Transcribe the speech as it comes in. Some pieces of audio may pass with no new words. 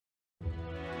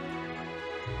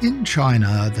In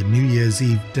China, the New Year's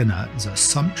Eve dinner is a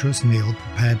sumptuous meal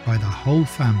prepared by the whole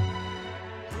family.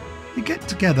 They get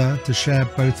together to share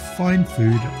both fine food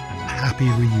and a happy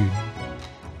reunion.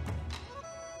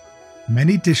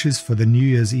 Many dishes for the New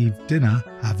Year's Eve dinner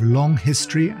have long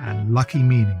history and lucky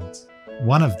meanings.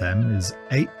 One of them is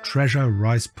 8 Treasure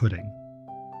Rice Pudding.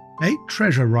 8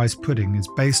 Treasure Rice Pudding is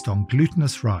based on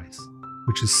glutinous rice,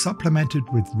 which is supplemented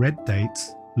with red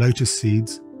dates, lotus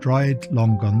seeds, dried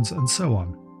longans, and so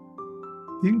on.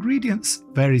 The ingredients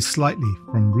vary slightly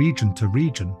from region to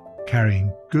region,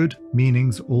 carrying good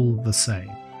meanings all the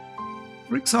same.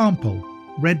 For example,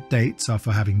 red dates are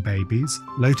for having babies,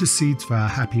 lotus seeds for a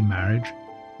happy marriage,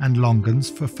 and longans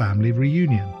for family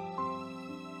reunion.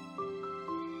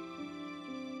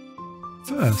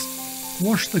 First,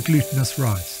 wash the glutinous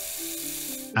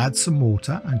rice. Add some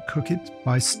water and cook it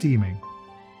by steaming.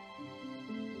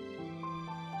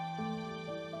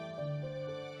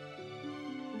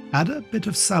 Add a bit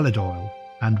of salad oil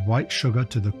and white sugar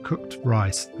to the cooked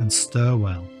rice and stir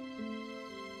well.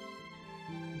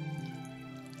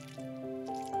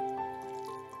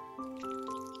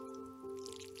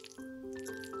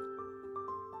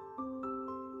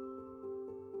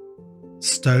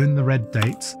 Stone the red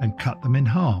dates and cut them in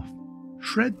half.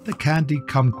 Shred the candied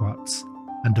kumquats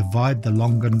and divide the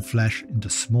longan flesh into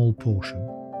small portions.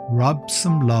 Rub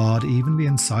some lard evenly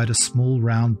inside a small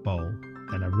round bowl.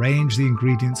 Then arrange the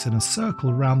ingredients in a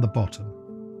circle round the bottom.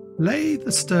 Lay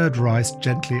the stirred rice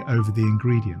gently over the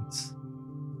ingredients.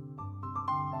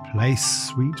 Place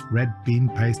sweet red bean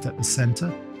paste at the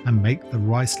centre and make the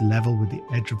rice level with the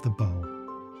edge of the bowl.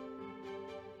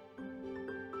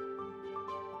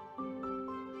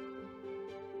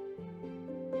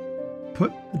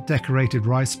 Put the decorated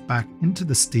rice back into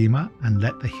the steamer and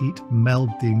let the heat meld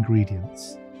the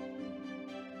ingredients.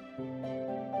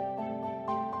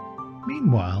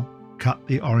 Meanwhile, cut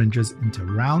the oranges into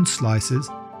round slices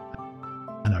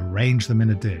and arrange them in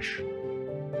a dish.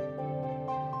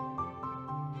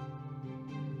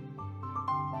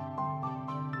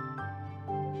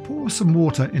 Pour some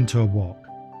water into a wok.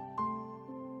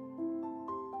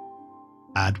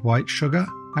 Add white sugar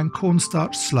and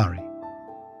cornstarch slurry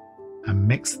and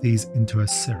mix these into a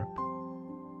syrup.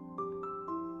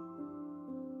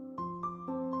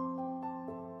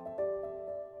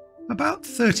 About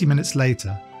 30 minutes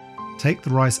later, take the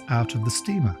rice out of the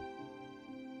steamer.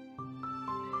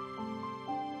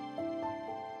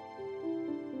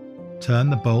 Turn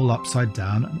the bowl upside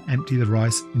down and empty the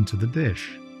rice into the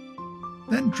dish.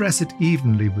 Then dress it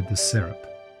evenly with the syrup.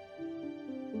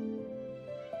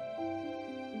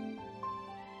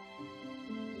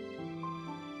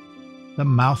 The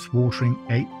mouth-watering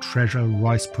 8 Treasure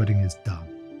Rice Pudding is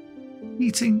done.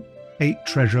 Eating 8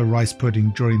 Treasure Rice Pudding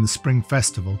during the Spring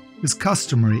Festival is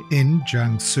customary in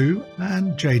Jiangsu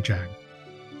and Zhejiang.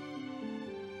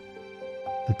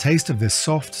 The taste of this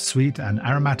soft, sweet and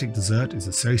aromatic dessert is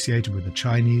associated with the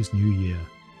Chinese New Year.